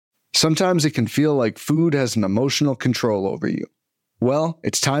Sometimes it can feel like food has an emotional control over you. Well,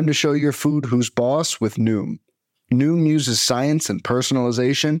 it's time to show your food who's boss with Noom. Noom uses science and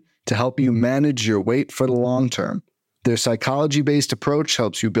personalization to help you manage your weight for the long term. Their psychology-based approach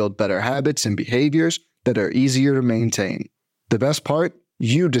helps you build better habits and behaviors that are easier to maintain. The best part?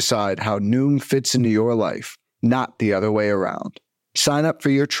 You decide how Noom fits into your life, not the other way around. Sign up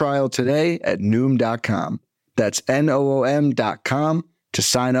for your trial today at Noom.com. That's Noom.com to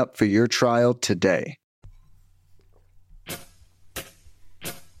sign up for your trial today.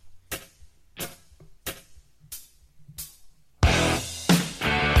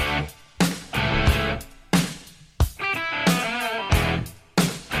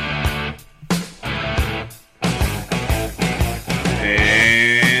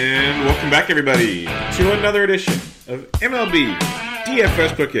 Back, everybody, to another edition of MLB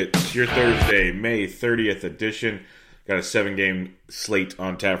DFS Quick Hits, your Thursday, May 30th edition. Got a 7-game slate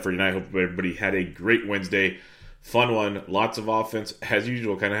on tap for tonight. Hope everybody had a great Wednesday. Fun one. Lots of offense, as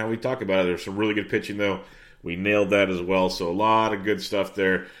usual, kind of how we talk about it. There's some really good pitching, though. We nailed that as well, so a lot of good stuff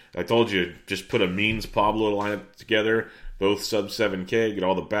there. I told you, just put a Means Pablo lineup together, both sub 7K, get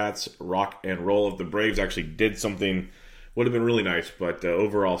all the bats, rock and roll. If the Braves actually did something, would have been really nice, but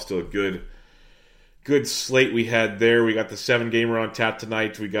overall still a good slate we had there. We got the 7-gamer on tap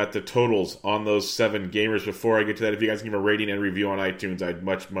tonight. We got the totals on those 7 gamers. Before I get to that, if you guys can give a rating and review on iTunes, I'd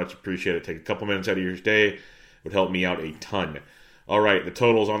much appreciate it. Take a couple minutes out of your day. It would help me out a ton. All right, the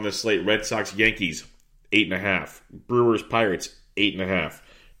totals on this slate. Red Sox, Yankees, 8.5. Brewers, Pirates, 8.5.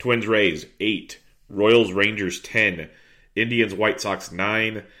 Twins, Rays, 8. Royals, Rangers, 10. Indians, White Sox,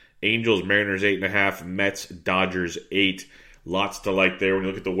 9. Angels, Mariners, 8.5. Mets, Dodgers, 8. Lots to like there. When you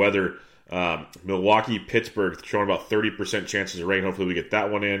look at the weather, Milwaukee, Pittsburgh showing about 30% chances of rain. Hopefully we get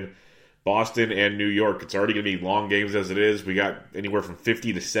that one in. Boston and New York, it's already going to be long games as it is. We got anywhere from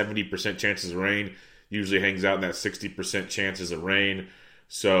 50 to 70% chances of rain. Usually hangs out in that 60% chances of rain.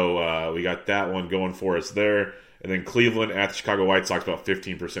 So we got that one going for us there. And then Cleveland at the Chicago White Sox, about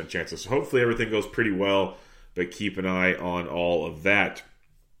 15% chances. So hopefully everything goes pretty well, but keep an eye on all of that.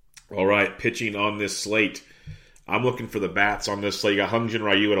 All right, pitching on this slate. I'm looking for the bats on this slate. You got Hyun-Jin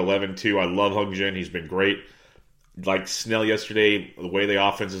Ryu at 11-2. I love Hyun-Jin. He's been great. Like Snell yesterday, the way the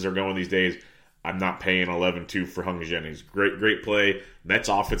offenses are going these days, I'm not paying 11-2 for Hyun-Jin. He's great play. Mets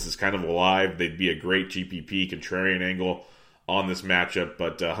offense is kind of alive. They'd be a great GPP contrarian angle on this matchup.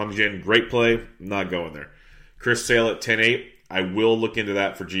 But Hyun-Jin, great play. I'm not going there. Chris Sale at 10-8. I will look into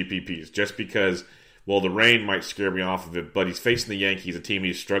that for GPPs just because, well, the rain might scare me off of it, but he's facing the Yankees, a team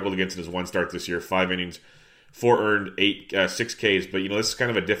he's struggled against in his one start this year. 5 innings, 4 earned, 6 Ks. But, this is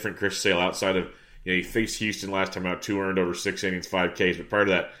kind of a different Chris Sale outside of, he faced Houston last time out, 2 earned over 6 innings, 5 Ks. But prior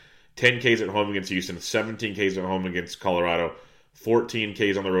to that, 10 Ks at home against Houston, 17 Ks at home against Colorado, 14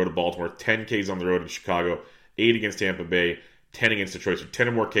 Ks on the road at Baltimore, 10 Ks on the road in Chicago, 8 against Tampa Bay, 10 against Detroit. So 10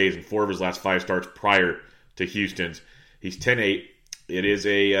 or more Ks in 4 of his last 5 starts prior to Houston's. He's 10-8. It is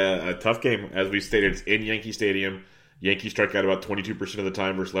a tough game, as we stated. It's in Yankee Stadium. Yankees strike out about 22% of the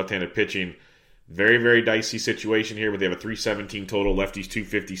time versus left-handed pitching. Very, very dicey situation here, but they have a 317 total. Lefties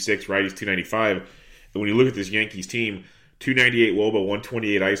 256, righties 295. And when you look at this Yankees team, 298 WOBA,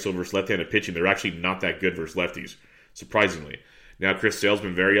 128 ISO versus left-handed pitching. They're actually not that good versus lefties, surprisingly. Now, Chris Sale's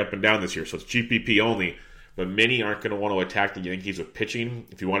been very up and down this year, so it's GPP only. But many aren't going to want to attack the Yankees with pitching.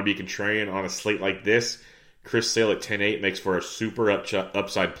 If you want to be contrarian on a slate like this, Chris Sale at 10-8 makes for a super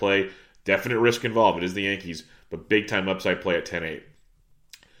upside play. Definite risk involved. It is the Yankees, but big-time upside play at 10-8.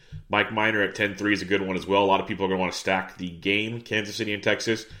 Mike Minor at 10-3 is a good one as well. A lot of people are going to want to stack the game, Kansas City and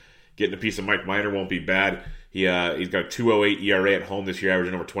Texas. Getting a piece of Mike Minor won't be bad. He's got a 2.08 ERA at home this year,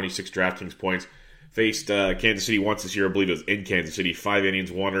 averaging over 26 DraftKings points. Faced Kansas City once this year, I believe it was in Kansas City. 5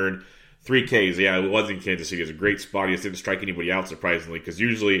 innings, 1 earned, 3 Ks. Yeah, it was in Kansas City. It was a great spot. He just didn't strike anybody out, surprisingly, because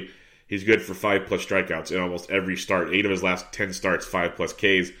usually he's good for 5+ strikeouts in almost every start. 8 of his last 10 starts, 5+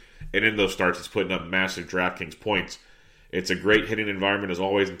 Ks. And in those starts, he's putting up massive DraftKings points. It's a great hitting environment, as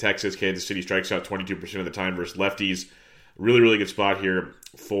always, in Texas. Kansas City strikes out 22% of the time versus lefties. Really, really good spot here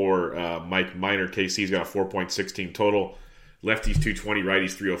for Mike Minor. KC's got a 4.16 total. Lefties 220,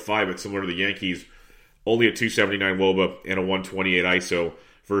 righties 305. It's similar to the Yankees. Only a 279 WOBA and a 128 ISO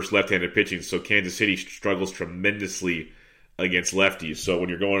versus left-handed pitching. So Kansas City struggles tremendously against lefties. So when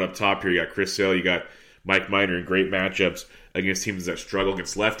you're going up top here, you got Chris Sale, you got Mike Minor in great matchups against teams that struggle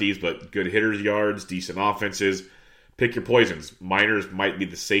against lefties, but good hitters' yards, decent offenses. Pick your poisons. Miners might be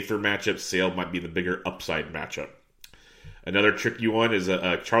the safer matchup. Sale might be the bigger upside matchup. Another tricky one is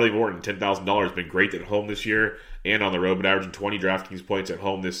Charlie Morton, $10,000. Has been great at home this year and on the road, but averaging 20 DraftKings points at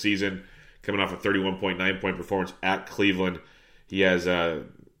home this season, coming off a 31.9 point performance at Cleveland. He has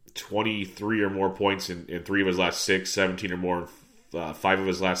 23 or more points in 3 of his last 6, 17 or more in 5 of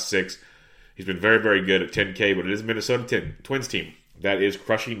his last 6. He's been very, very good at 10K, but it is a Minnesota Twins team that is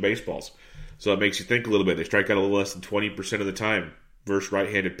crushing baseballs. So it makes you think a little bit. They strike out a little less than 20% of the time versus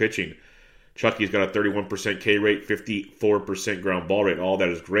right-handed pitching. Chucky's got a 31% K rate, 54% ground ball rate. All that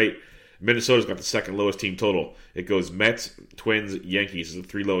is great. Minnesota's got the second lowest team total. It goes Mets, Twins, Yankees. The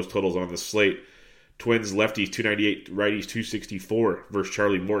 3 lowest totals on the slate. Twins, lefties, 298, righties, 264 versus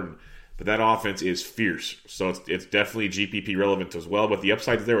Charlie Morton. But that offense is fierce. So it's definitely GPP relevant as well. But the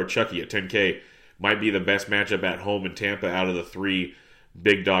upside there with Chucky at 10K might be the best matchup at home in Tampa out of the 3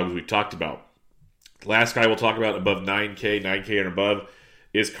 big dogs we talked about. Last guy we'll talk about above 9K and above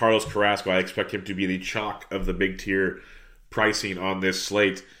is Carlos Carrasco. I expect him to be the chalk of the big tier pricing on this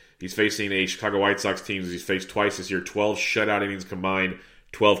slate. He's facing a Chicago White Sox team he's faced twice this year. 12 shutout innings combined,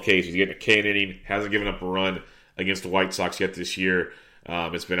 12 Ks. He's getting a K an inning. Hasn't given up a run against the White Sox yet this year.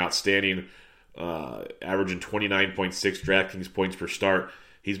 It's been outstanding, averaging 29.6 DraftKings points per start.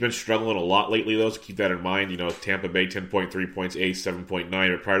 He's been struggling a lot lately, though, so keep that in mind. Tampa Bay, 10.3 points, Ace, 7.9.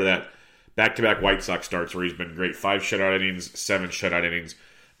 But prior to that, back-to-back White Sox starts where he's been great. 5 shutout innings, 7 shutout innings.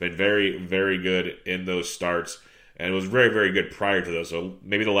 Been very, very good in those starts. And it was very, very good prior to those. So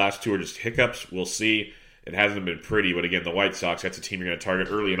maybe the last 2 are just hiccups. We'll see. It hasn't been pretty. But again, the White Sox, that's a team you're going to target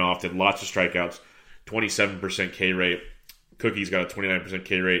early and often. Lots of strikeouts, 27% K rate. Cookie's got a 29%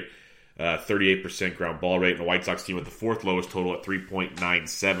 K rate, 38% ground ball rate. And the White Sox team with the 4th lowest total at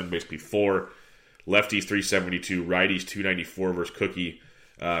 3.97, basically 4. Lefties, 372. Righties, 294 versus Cookie.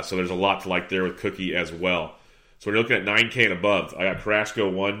 So there's a lot to like there with Cookie as well. So we're looking at 9K and above. I got Carrasco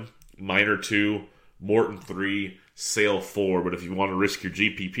 1, Minor 2, Morton 3, Sale 4. But if you want to risk your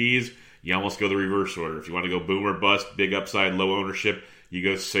GPPs, you almost go the reverse order. If you want to go boom or bust, big upside, low ownership, you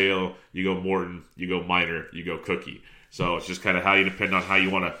go Sale, you go Morton, you go Minor, you go Cookie. So it's just kind of how you depend on how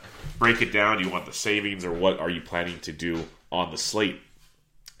you want to break it down. Do you want the savings or what are you planning to do on the slate?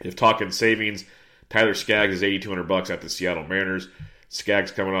 If talking savings, Tyler Skaggs is $8,200 at the Seattle Mariners.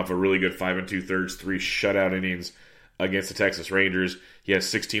 Skaggs coming off a really good 5 2/3, 3 shutout innings against the Texas Rangers. He has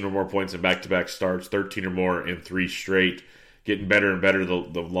 16 or more points in back-to-back starts, 13 or more in 3 straight. Getting better and better the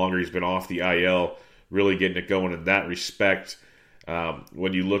longer he's been off the IL. Really getting it going in that respect.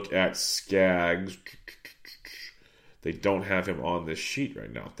 When you look at Skaggs, they don't have him on this sheet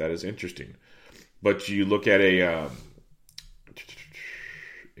right now. That is interesting. But you look at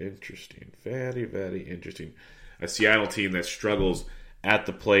interesting, very, very interesting. A Seattle team that struggles at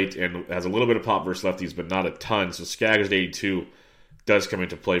the plate and has a little bit of pop versus lefties, but not a ton. So Skaggs at 82 does come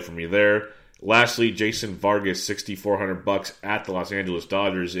into play for me there. Lastly, Jason Vargas, $6,400 at the Los Angeles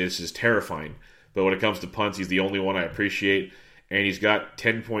Dodgers. This is terrifying. But when it comes to punts, he's the only one I appreciate. And he's got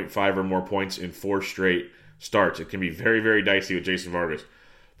 10.5 or more points in 4 straight starts. It can be very, very dicey with Jason Vargas.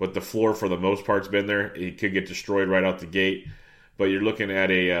 But the floor, for the most part, has been there. He could get destroyed right out the gate. But you're looking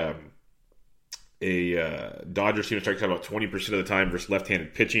at a Dodgers team that strikes out about 20% of the time versus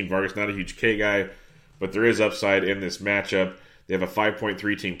left-handed pitching. Vargas, not a huge K guy, but there is upside in this matchup. They have a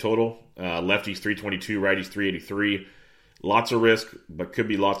 5.3 team total. Lefties 322, righties 383. Lots of risk, but could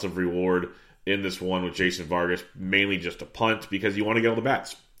be lots of reward in this one with Jason Vargas. Mainly just a punt because you want to get on the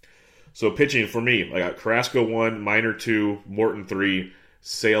bats. So pitching for me, I got Carrasco 1, Minor 2, Morton 3,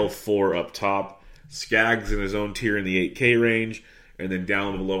 Sale 4 up top. Skaggs in his own tier in the 8K range. And then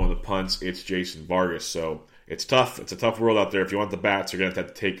down below on the punts, it's Jason Vargas. So it's tough. It's a tough world out there. If you want the bats, you're going to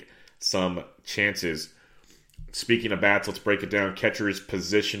have to take some chances. Speaking of bats, let's break it down. Catcher's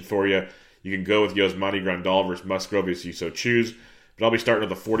position for you. You can go with Yasmani Grandal versus Musgrove if you so choose. But I'll be starting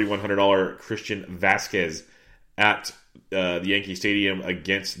with a $4,100 Christian Vasquez at the Yankee Stadium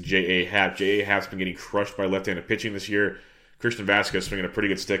against J.A. Happ. J.A. Happ's been getting crushed by left-handed pitching this year. Christian Vasquez swinging a pretty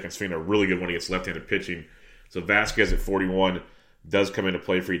good stick and swinging a really good one against left-handed pitching. So Vasquez at 41 does come into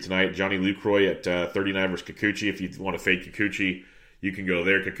play for you tonight. Johnny Lucroy at 39 versus Kikuchi. If you want to fade Kikuchi, you can go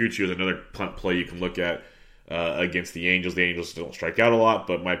there. Kikuchi is another punt play you can look at against the Angels. The Angels don't strike out a lot,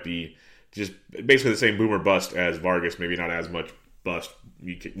 but might be just basically the same boom or bust as Vargas. Maybe not as much bust.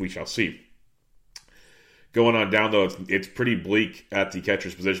 We shall see. Going on down, though, it's pretty bleak at the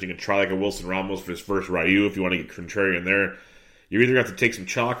catcher's position. You can try like a Wilson Ramos for his first Ryu if you want to get contrarian there. You either have to take some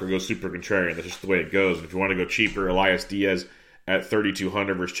chalk or go super contrarian. That's just the way it goes. And if you want to go cheaper, Elias Diaz at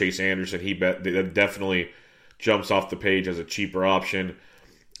 3,200 versus Chase Anderson, that definitely jumps off the page as a cheaper option.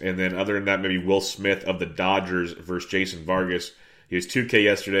 And then other than that, maybe Will Smith of the Dodgers versus Jason Vargas. He was 2K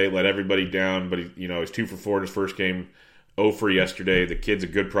yesterday, let everybody down, but he was 2 for 4 in his first game, 0 for yesterday. The kid's a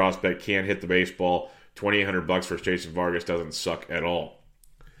good prospect, can't hit the baseball. $2,800 versus Jason Vargas doesn't suck at all.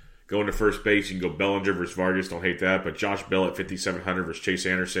 Going to first base, you can go Bellinger versus Vargas. Don't hate that. But Josh Bell at 5,700 versus Chase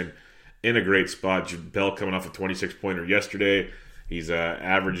Anderson in a great spot. Bell coming off a 26-pointer yesterday. He's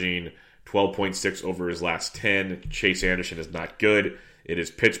averaging 12.6 over his last 10. Chase Anderson is not good. It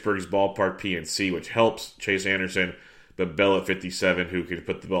is Pittsburgh's ballpark PNC, which helps Chase Anderson. But Bell at 57, who can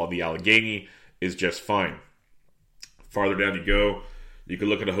put the ball in the Allegheny, is just fine. Farther down you go, you can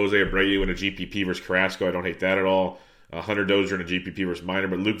look at a Jose Abreu in a GPP versus Carrasco. I don't hate that at all. Hunter Dozier in a GPP versus Minor,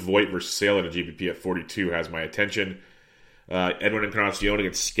 but Luke Voigt versus Sale in a GPP at 42 has my attention. Edwin Encarnacion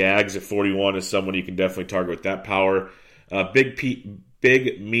against Skaggs at 41 is someone you can definitely target with that power.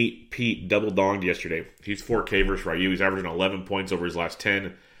 Big Meat Pete double donged yesterday. He's 4K versus Ryu. He's averaging 11 points over his last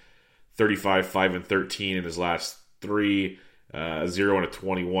 10, 35, 5, and 13 in his last 3, 0 and a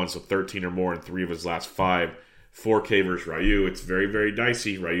 21, so 13 or more in 3 of his last 5. 4K versus Ryu. It's very, very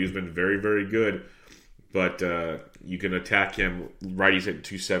dicey. Ryu's been very, very good, but you can attack him. Righty's hitting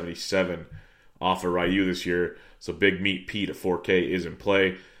 277 off of Ryu this year, so Big Meat Pete at 4K is in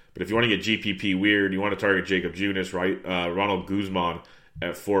play. But if you want to get GPP weird, you want to target Jacob Junis, right? Ronald Guzman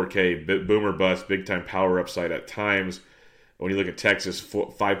at 4K, boomer bust, big time power upside at times. When you look at Texas,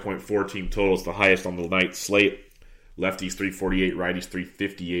 5.4 team total is the highest on the night slate. Lefties 348, righties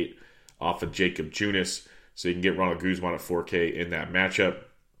 358 off of Jacob Junis. So you can get Ronald Guzman at 4K in that matchup.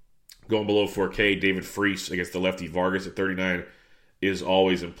 Going below 4K, David Freese against the lefty Vargas at 39 is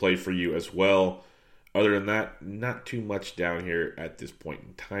always in play for you as well. Other than that, not too much down here at this point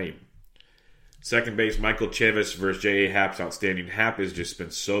in time. Second base, Michael Chavis versus J.A. Happ's outstanding. Happ has just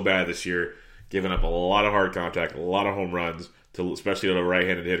been so bad this year, giving up a lot of hard contact, a lot of home runs, especially to the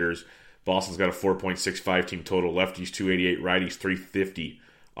right-handed hitters. Boston's got a 4.65 team total. Lefties 288, righties 350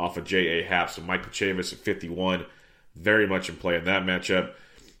 off of J.A. Happ. So Michael Chavis at 51, very much in play in that matchup.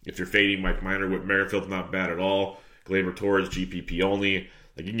 If you're fading Mike Minor, Whit Merrifield, not bad at all. Gleyber Torres, GPP only.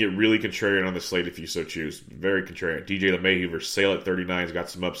 Like, you can get really contrarian on the slate if you so choose. Very contrarian. DJ LeMahieu versus Sale at 39 has got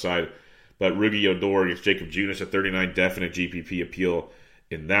some upside. But Rugi Odor against Jacob Junis at 39, definite GPP appeal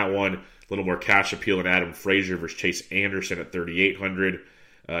in that one. A little more cash appeal in Adam Frazier versus Chase Anderson at 3,800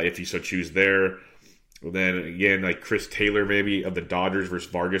 if you so choose there. And then, again, like Chris Taylor maybe of the Dodgers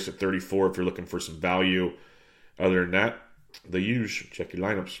versus Vargas at 34 if you're looking for some value. Other than that, the usual. Check your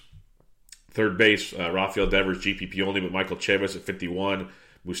lineups. Third base, Rafael Devers, GPP only, but Michael Chavis at 51.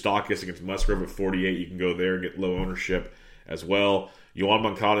 Moustakas against Musgrove at 48. You can go there and get low ownership as well. Yohan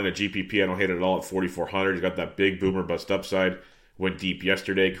Moncada in a GPP, I don't hate it at all at 4,400. He's got that big boomer bust upside. Went deep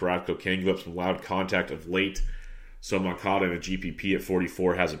yesterday. Carrasco can give up some loud contact of late. So Moncada in a GPP at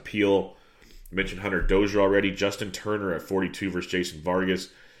 44 has appeal. I mentioned Hunter Dozier already. Justin Turner at 42 versus Jason Vargas.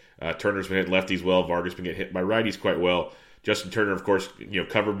 Turner's been hitting lefties well. Vargas been getting hit by righties quite well. Justin Turner, of course,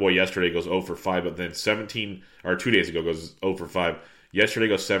 cover boy yesterday goes 0 for 5, but then 2 days ago goes 0 for 5. Yesterday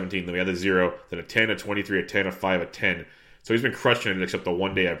goes 17, then we had the 0, then a 10, a 23, a 10, a 5, a 10. So he's been crushing it, except the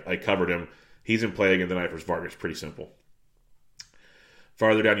one day I covered him. He's in play again tonight versus Vargas. Pretty simple.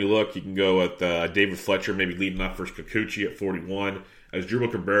 Farther down you look, you can go with David Fletcher, maybe leading off versus Kikuchi at 41. As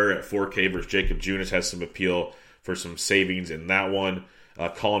Drupal Cabrera at 4K versus Jacob Junis has some appeal for some savings in that one.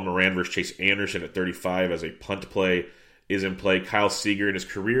 Colin Moran versus Chase Anderson at 35 as a punt play is in play. Kyle Seager in his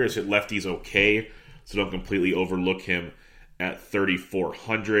career has hit lefties okay, so don't completely overlook him at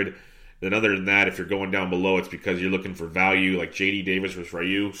 3,400. Then other than that, if you're going down below, it's because you're looking for value, like J.D. Davis versus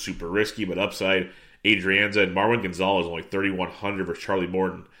Ryu, super risky, but upside. Adrianza and Marwin Gonzalez only 3,100 versus Charlie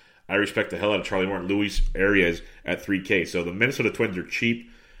Morton. I respect the hell out of Charlie Morton. Luis Arias at 3K. So the Minnesota Twins are cheap.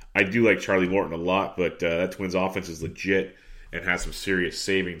 I do like Charlie Morton a lot, but that Twins offense is legit and has some serious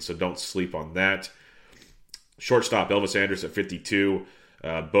savings, so don't sleep on that. Shortstop, Elvis Andrus at 52.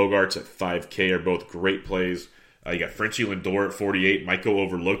 Bogarts at 5K are both great plays. You got Frenchie Lindor at 48. Might go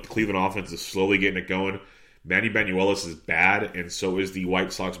overlooked. Cleveland offense is slowly getting it going. Manny Banuelos is bad, and so is the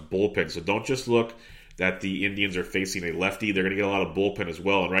White Sox bullpen. So don't just look that the Indians are facing a lefty. They're going to get a lot of bullpen as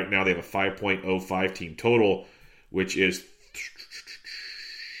well. And right now they have a 5.05 team total, which is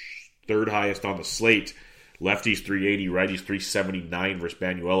third highest on the slate. Lefties 380, righties 379 versus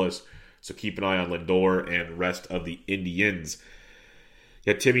Banuelos. So keep an eye on Lindor and rest of the Indians.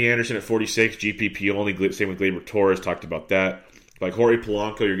 You got Timmy Anderson at 46, GPP only. Same with Gleyber Torres, talked about that. Like Jorge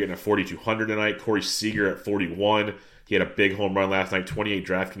Polanco, you're getting at 4,200 tonight. Corey Seager at 41. He had a big home run last night, 28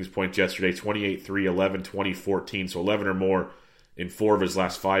 DraftKings points yesterday, 28, 3, 11, 20, 14. So 11 or more in 4 of his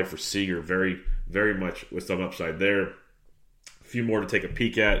last 5 for Seager. Very, very much with some upside there. A few more to take a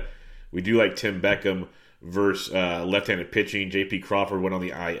peek at. We do like Tim Beckham versus left-handed pitching. J.P. Crawford went on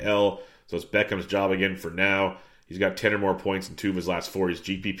the IL, so it's Beckham's job again for now. He's got 10 or more points in 2 of his last 4. He's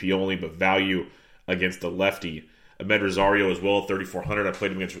GPP only, but value against the lefty. Ahmed Rosario as well, 3,400. I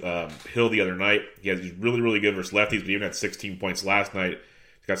played him against Hill the other night. He's really, really good versus lefties, but he even had 16 points last night.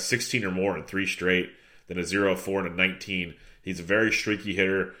 He's got 16 or more in 3 straight, then a 0, 4, and a 19. He's a very streaky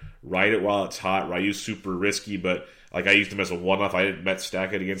hitter. Ride it while it's hot. Ryu's super risky, but like I used him as a one-off. I didn't bet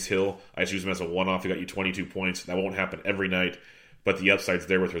stack it against Hill. I just used him as a one-off. He got you 22 points. That won't happen every night, but the upside's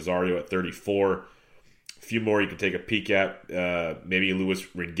there with Rosario at 34. A few more you can take a peek at. Maybe Luis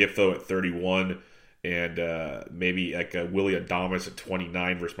Rengifo at 31, and maybe like Willie Adames at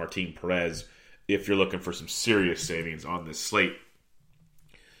 29 versus Martin Perez if you're looking for some serious savings on this slate.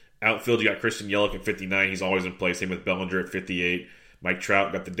 Outfield, you got Christian Yelich at 59. He's always in play. Same with Bellinger at 58. Mike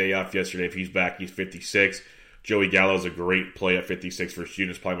Trout got the day off yesterday. If he's back, he's 56. Joey Gallo is a great play at 56 for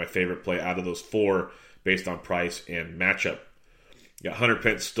June. It's probably my favorite play out of those 4 based on price and matchup. You got Hunter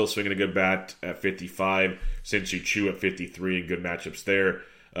Pence still swinging a good bat at 55. Sin-Soo Choo at 53 and good matchups there.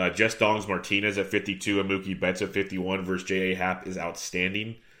 Jess Dongs Martinez at 52 and Mookie Betts at 51 versus J.A. Happ is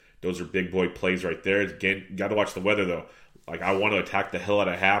outstanding. Those are big boy plays right there. Again, got to watch the weather though. Like, I want to attack the hell out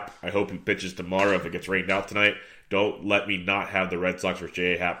of Happ. I hope he pitches tomorrow if it gets rained out tonight. Don't let me not have the Red Sox versus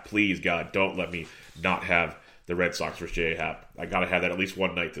J.A. Happ. Please, God, don't let me not have the Red Sox versus J.A. Happ. I got to have that at least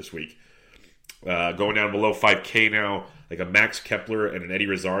one night this week. Going down below 5K now, like a Max Kepler and an Eddie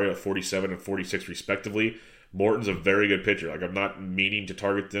Rosario at 47 and 46 respectively. Morton's a very good pitcher. Like, I'm not meaning to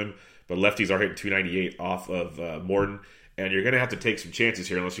target them, but lefties are hitting 298 off of Morton. And you're going to have to take some chances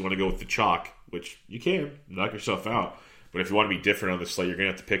here unless you want to go with the chalk, which you can. Knock yourself out. But if you want to be different on this slate, you're going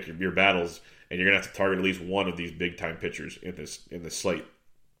to have to pick your battles, and you're going to have to target at least one of these big-time pitchers in this slate.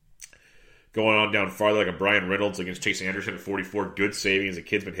 Going on down farther, like a Brian Reynolds against Chase Anderson at 44. Good savings. The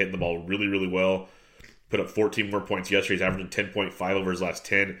kid's been hitting the ball really, really well. Put up 14 more points yesterday. He's averaging 10.5 over his last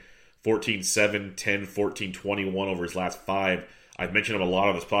 10. 14, 7, 10, 14, 21 over his last 5. I've mentioned him a lot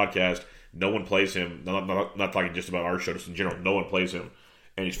on this podcast. No one plays him. Not talking just about our show, just in general. No one plays him.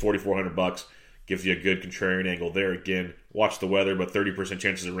 And he's $4,400. Gives you a good contrarian angle there. Again, watch the weather, but 30%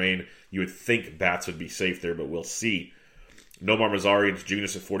 chances of rain. You would think bats would be safe there, but we'll see. Nomar Mazari and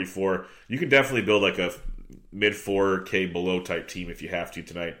Junis at 44. You can definitely build like a mid 4K below type team if you have to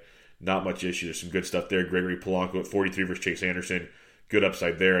tonight. Not much issue. There's some good stuff there. Gregory Polanco at 43 versus Chase Anderson. Good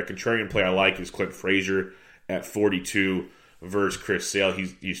upside there. A contrarian play I like is Clint Frazier at 42 versus Chris Sale.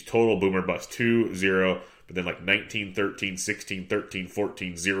 He's total boomer bust 2-0, but then like 19, 13, 16, 13,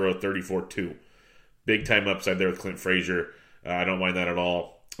 14, 0, 34, 2. Big time upside there with Clint Frazier. I don't mind that at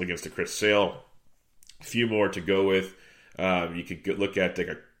all against the Chris Sale. A few more to go with. You could look at like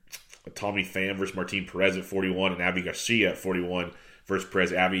a Tommy Pham versus Martin Perez at 41 and Abby Garcia at 41 versus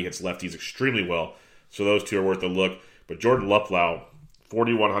Perez. Abby hits lefties extremely well, so those two are worth a look. But Jordan Luplow,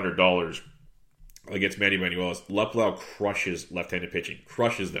 $4,100 against Manny Manuelos. Luplow crushes left-handed pitching,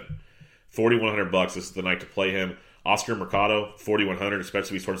 crushes them. $4,100. This is the night to play him. Oscar Mercado, $4,100,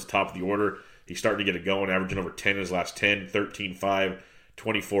 especially towards the top of the order. He's starting to get it going, averaging over 10 in his last 10, 13, 5,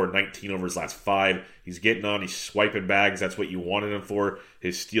 24, 19 over his last 5. He's getting on. He's swiping bags. That's what you wanted him for.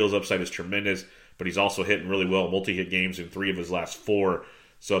 His steals upside is tremendous, but he's also hitting really well. Multi-hit games in 3 of his last 4.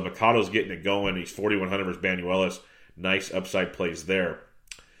 So Mikado's getting it going. He's $4,100 versus Banuelos. Nice upside plays there.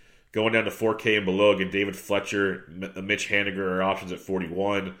 Going down to 4K and below, again, David Fletcher, Mitch Haniger are options at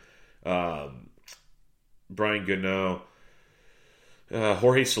 41. Brian Goodnow.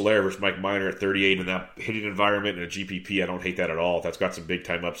 Jorge Soler versus Mike Minor at 38 in that hitting environment and a GPP. I don't hate that at all. That's got some big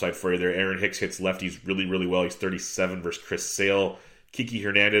time upside for you there. Aaron Hicks hits lefties really, really well. He's 37 versus Chris Sale. Kiki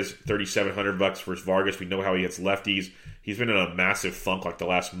Hernandez, $3,700 versus Vargas. We know how he hits lefties. He's been in a massive funk like the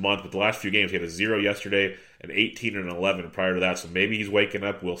last month, but the last few games he had a 0 yesterday, an 18 and an 11 prior to that. So maybe he's waking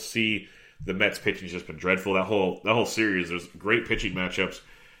up. We'll see. The Mets pitching has just been dreadful. That whole series, there's great pitching matchups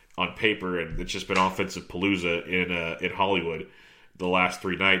on paper, and it's just been offensive palooza in Hollywood the last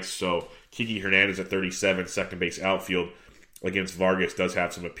 3 nights. So Kiki Hernandez at 37, second base outfield against Vargas does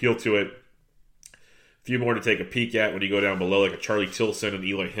have some appeal to it. A few more to take a peek at when you go down below, like a Charlie Tilson and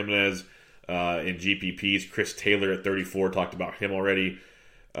Eloy Jimenez in GPPs. Chris Taylor at 34, talked about him already.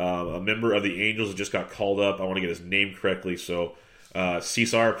 A member of the Angels that just got called up. I want to get his name correctly. So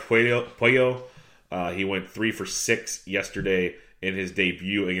Cesar Puello, he went 3 for 6 yesterday in his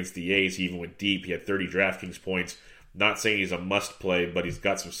debut against the A's. He even went deep. He had 30 DraftKings points. Not saying he's a must-play, but he's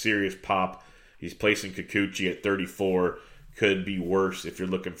got some serious pop. He's placing Kikuchi at 34. Could be worse if you're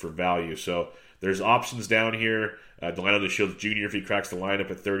looking for value. So there's options down here. Delano DeShields Jr., if he cracks the lineup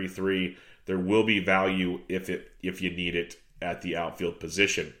at 33. There will be value if you need it at the outfield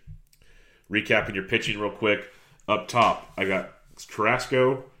position. Recapping your pitching real quick. Up top, I got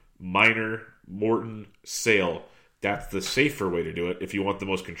Carrasco, Minor, Morton, Sale. That's the safer way to do it. If you want the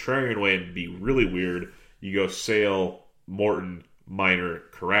most contrarian way and be really weird, you go Sale, Morton, Minor,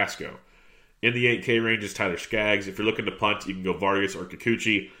 Carrasco. In the 8K range is Tyler Skaggs. If you're looking to punt, you can go Vargas or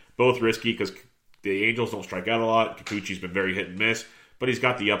Kikuchi. Both risky because the Angels don't strike out a lot. Kikuchi's been very hit and miss, but he's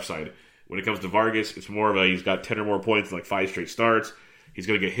got the upside. When it comes to Vargas, it's more of he's got 10 or more points in like 5 straight starts. He's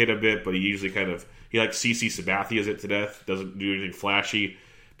going to get hit a bit, but he usually he likes CC Sabathia's it to death. Doesn't do anything flashy.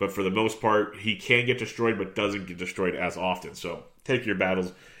 But for the most part, he can get destroyed, but doesn't get destroyed as often. So take your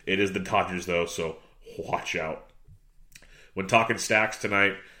battles. It is the Dodgers, though, so watch out. When talking stacks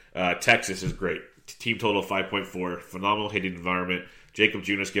tonight, Texas is great. Team total 5.4. Phenomenal hitting environment. Jacob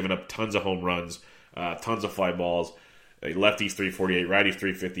Junis giving up tons of home runs, tons of fly balls. Lefties 348, righties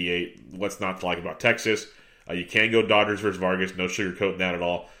 358. What's not to like about Texas? You can go Dodgers versus Vargas. No sugarcoating that at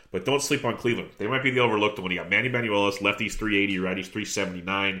all. But don't sleep on Cleveland. They might be the overlooked one. You got Manny Banuelos, lefties 380, righties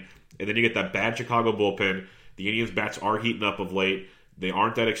 379. And then you get that bad Chicago bullpen. The Indians' bats are heating up of late. They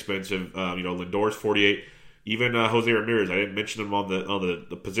aren't that expensive. Lindor's 48. Even Jose Ramirez, I didn't mention him on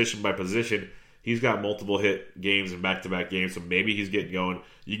the position by position. He's got multiple hit games and back-to-back games, so maybe he's getting going.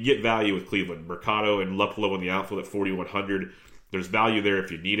 You can get value with Cleveland. Mercado and Lupolo in the outfield at 4,100. There's value there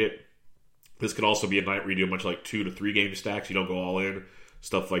if you need it. This could also be a night where you do a bunch of like 2 to 3 game stacks. You don't go all in.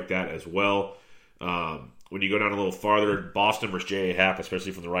 Stuff like that as well. When you go down a little farther, Boston versus J.A. Happ,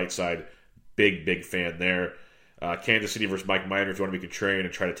 especially from the right side, big fan there. Kansas City versus Mike Minor if you want to be contrarian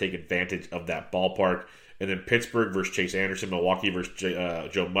and try to take advantage of that ballpark. And then Pittsburgh versus Chase Anderson, Milwaukee versus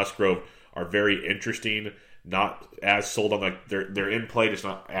Joe Musgrove are very interesting. Not as sold on, like they're in play, just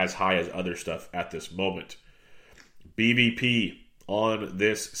not as high as other stuff at this moment. BVP on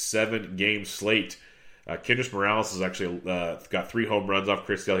this 7-game slate. Kendrys Morales has actually got 3 home runs off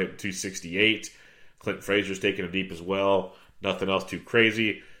Chris Sale, hitting 268. Clinton Frazier's taking him deep as well. Nothing else too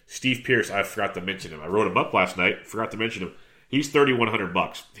crazy. Steve Pearce, I forgot to mention him. I wrote him up last night. Forgot to mention him. He's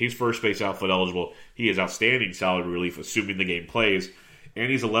 $3,100. He's first base outfield eligible. He is outstanding salary relief, assuming the game plays. And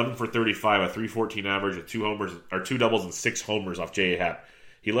he's 11 for 35, a 314 average, with 2 doubles and 6 homers off J.A. Happ.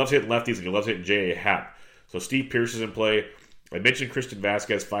 He loves hitting lefties and he loves hitting J.A. Happ. So Steve Pearce is in play. I mentioned Christian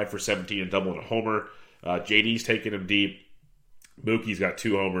Vasquez, 5 for 17, a double and a homer. JD's taking him deep. Mookie's got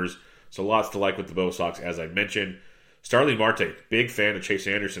 2 homers. So lots to like with the Bo Sox, as I mentioned. Starling Marte, big fan of Chase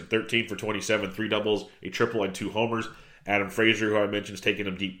Anderson, 13 for 27, 3 doubles, a triple, and 2 homers. Adam Frazier, who I mentioned, is taking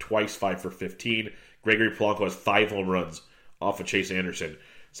him deep twice, 5 for 15. Gregory Polanco has 5 home runs off of Chase Anderson.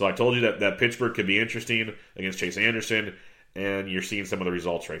 So I told you that Pittsburgh could be interesting against Chase Anderson, and you're seeing some of the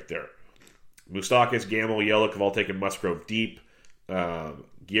results right there. Moustakas, Gamble, Yelich have all taken Musgrove deep.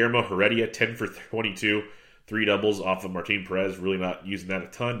 Guillermo Heredia, 10 for 22, 3 doubles off of Martin Perez. Really not using that a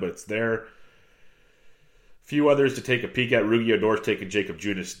ton, but it's there. A few others to take a peek at. Rugi Odor's taking Jacob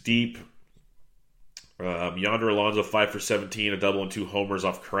Junis deep. Yonder Alonso, 5 for 17, a double and 2 homers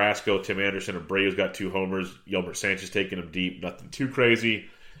off Carrasco. Tim Anderson and Abreu's got 2 homers. Yelmer Sanchez taking him deep. Nothing too crazy.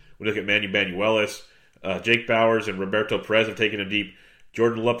 We look at Manny Banuelos. Jake Bowers and Roberto Perez have taken him deep.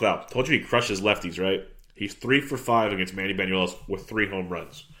 Jordan Luplow. Told you he crushes lefties, right? He's 3 for 5 against Manny Banuelos with 3 home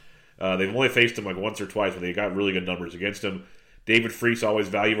runs. They've only faced him like once or twice, but they got really good numbers against him. David Freese, always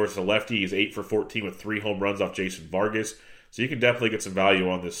value versus a lefty. He's 8 for 14 with 3 home runs off Jason Vargas. So you can definitely get some value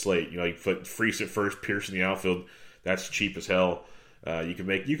on this slate. You put Freese at first, Pierce in the outfield. That's cheap as hell. You can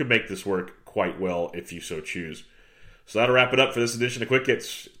make this work quite well if you so choose. So that'll wrap it up for this edition of Quick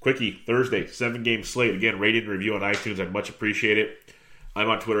Hits. Quickie, Thursday, 7-game slate. Again, rated and review on iTunes. I'd much appreciate it. I'm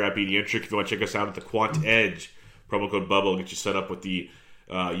on Twitter at BDintric. If you want to check us out at the Quant Edge, promo code Bubba will get you set up with the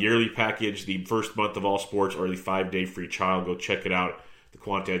yearly package, the first month of all sports, or the 5-day free trial. Go check it out.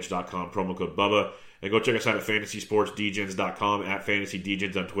 TheQuantEdge.com, promo code Bubba. And go check us out at FantasySportsDgens.com, at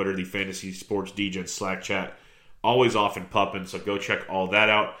FantasyDgens on Twitter, the Fantasy Sports Degens Slack chat. Always off and pumping, so go check all that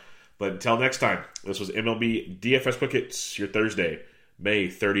out. But until next time, this was MLB DFS Quick Hits, your Thursday, May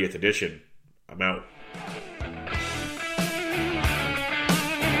 30th edition. I'm out.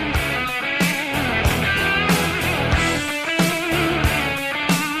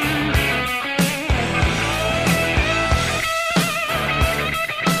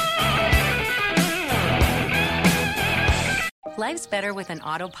 Life's better with an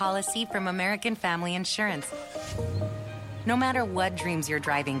auto policy from American Family Insurance. No matter what dreams you're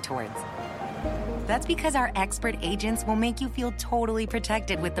driving towards. That's because our expert agents will make you feel totally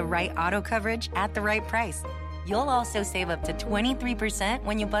protected with the right auto coverage at the right price. You'll also save up to 23%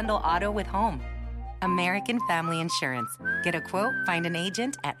 when you bundle auto with home. American Family Insurance. Get a quote, find an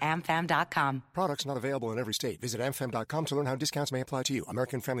agent at amfam.com. Products not available in every state. Visit amfam.com to learn how discounts may apply to you.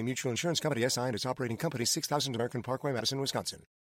 American Family Mutual Insurance Company, SI and its operating company, 6000 American Parkway, Madison, Wisconsin.